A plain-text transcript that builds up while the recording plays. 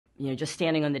just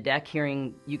standing on the deck,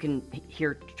 you can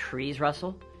hear trees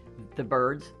rustle, the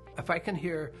birds. If I can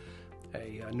hear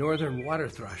a northern water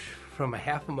thrush from a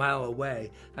half a mile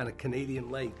away on a Canadian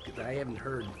lake that I haven't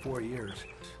heard in 4 years,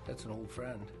 that's an old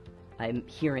friend. I'm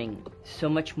hearing so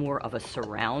much more of a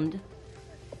surround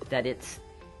that it's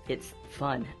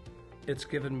fun. It's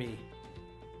given me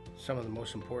some of the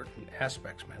most important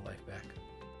aspects of my life back.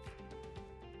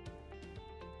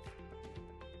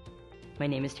 My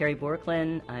name is Terri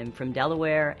Borkland. I'm from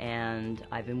Delaware, and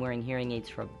I've been wearing hearing aids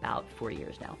for about 4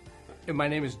 years now. And my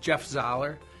name is Jeff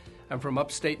Zoller. I'm from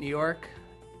upstate New York,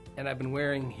 and I've been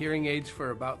wearing hearing aids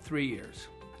for about 3 years.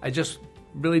 I just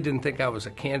really didn't think I was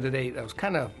a candidate. I was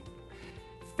kind of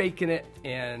faking it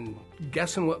and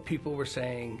guessing what people were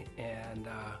saying, and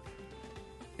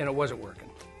it wasn't working.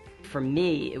 For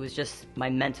me, it was just my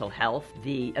mental health,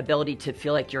 the ability to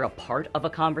feel like you're a part of a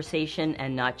conversation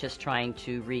and not just trying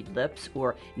to read lips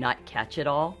or not catch it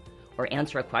all or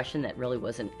answer a question that really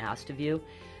wasn't asked of you.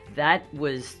 That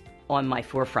was on my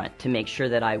forefront to make sure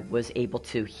that I was able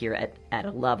to hear at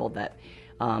a level that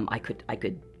I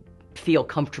could feel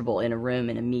comfortable in a room,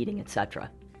 in a meeting, etc.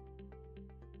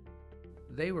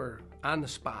 They were on the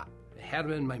spot. I had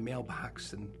them in my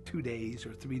mailbox in 2 days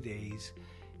or 3 days,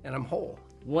 and I'm whole.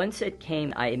 Once it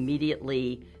came, I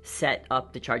immediately set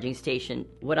up the charging station.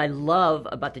 What I love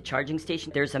about the charging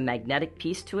station, there's a magnetic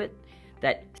piece to it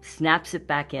that snaps it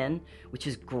back in, which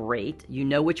is great. You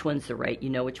know which one's the right, you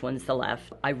know which one's the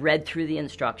left. I read through the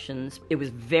instructions. It was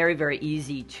very, very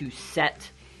easy to set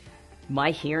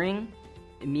my hearing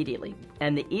immediately.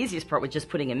 And the easiest part was just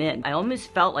putting them in. I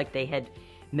almost felt like they had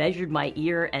measured my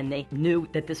ear and they knew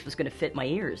that this was going to fit my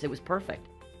ears. It was perfect.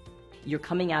 You're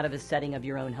coming out of a setting of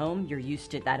your own home, you're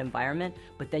used to that environment,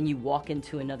 but then you walk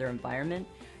into another environment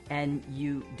and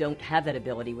you don't have that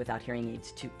ability without hearing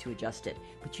aids to adjust it.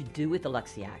 But you do with the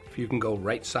Lexie Act. You can go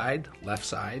right side, left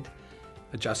side,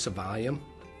 adjust the volume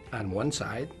on one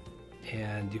side,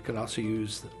 and you can also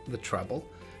use the treble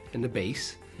and the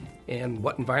bass and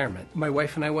what environment. My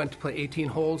wife and I went to play 18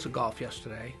 holes of golf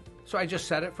yesterday, so I just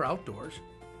set it for outdoors,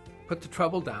 put the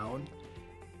treble down,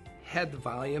 had the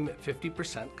volume at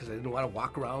 50% because I didn't want to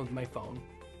walk around with my phone,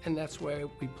 and that's where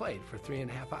we played for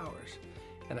 3.5 hours.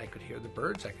 And I could hear the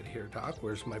birds, I could hear talk,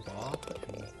 where's my ball?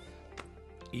 And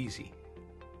easy.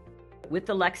 With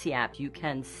the Lexie app, you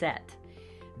can set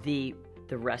the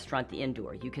restaurant, the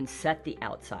indoor. You can set the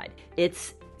outside.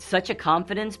 It's such a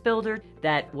confidence builder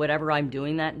that whatever I'm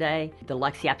doing that day, the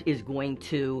Lexie app is going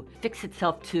to fix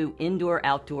itself to indoor,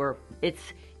 outdoor.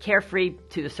 It's carefree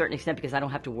to a certain extent because I don't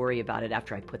have to worry about it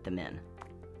after I put them in.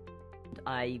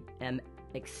 I am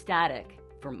ecstatic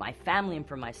for my family and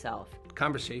for myself.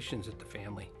 Conversations at the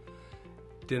family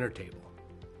dinner table,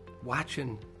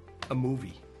 watching a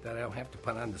movie that I don't have to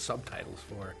put on the subtitles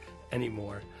for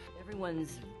anymore.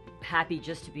 Everyone's happy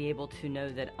just to be able to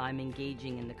know that I'm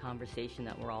engaging in the conversation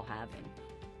that we're all having.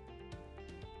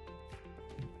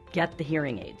 Get the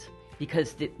hearing aids.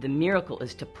 Because the miracle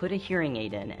is to put a hearing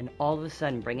aid in and all of a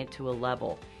sudden bring it to a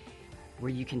level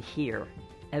where you can hear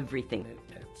everything.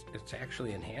 It's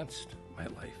actually enhanced my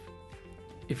life.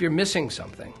 If you're missing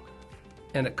something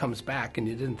and it comes back and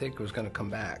you didn't think it was going to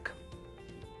come back,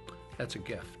 that's a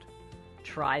gift.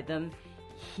 Try them,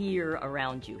 hear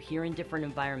around you, hear in different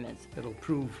environments. It'll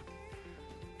prove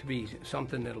to be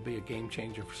something that'll be a game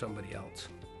changer for somebody else.